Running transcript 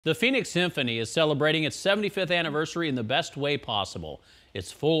The Phoenix Symphony is celebrating its 75th anniversary in the best way possible.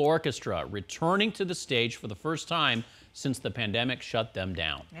 Its full orchestra returning to the stage for the first time since the pandemic shut them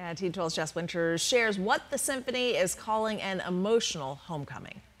down. Yeah, T12's Jess Winters shares what the Symphony is calling an emotional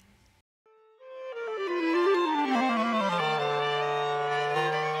homecoming.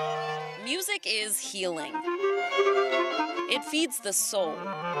 Music is healing. It feeds the soul.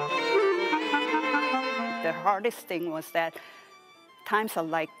 The hardest thing was that times are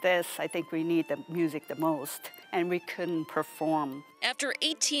like this, I think we need the music the most, and we couldn't perform. After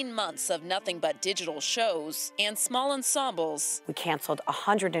 18 months of nothing but digital shows and small ensembles, we canceled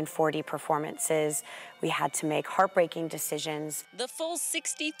 140 performances. We had to make heartbreaking decisions. The full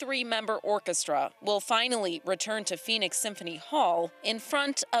 63-member orchestra will finally return to Phoenix Symphony Hall in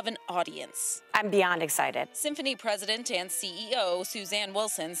front of an audience. I'm beyond excited. Symphony President and CEO Suzanne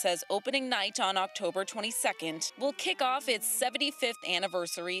Wilson says opening night on October 22nd will kick off its 75th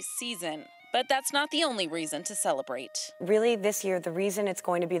anniversary season. But that's not the only reason to celebrate. Really, this year, the reason it's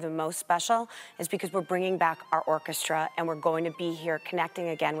going to be the most special is because we're bringing back our orchestra and we're going to be here connecting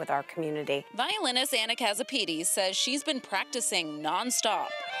again with our community. Violinist Anna Kazapides says she's been practicing nonstop.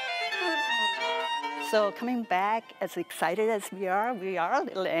 So coming back, as excited as we are a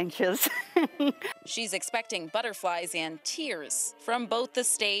little anxious. She's expecting butterflies and tears from both the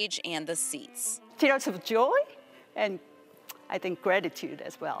stage and the seats. Tears of joy and I think gratitude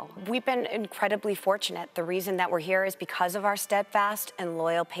as well. We've been incredibly fortunate. The reason that we're here is because of our steadfast and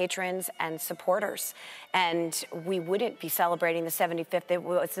loyal patrons and supporters. And we wouldn't be celebrating the 75th if it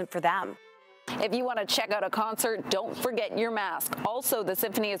wasn't for them. If you want to check out a concert, don't forget your mask. Also, the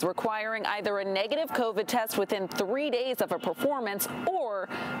Symphony is requiring either a negative COVID test within 3 days of a performance or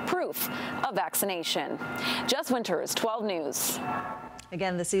proof of vaccination. Jess Winters, 12 News.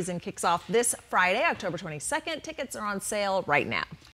 Again, the season kicks off this Friday, October 22nd. Tickets are on sale right now.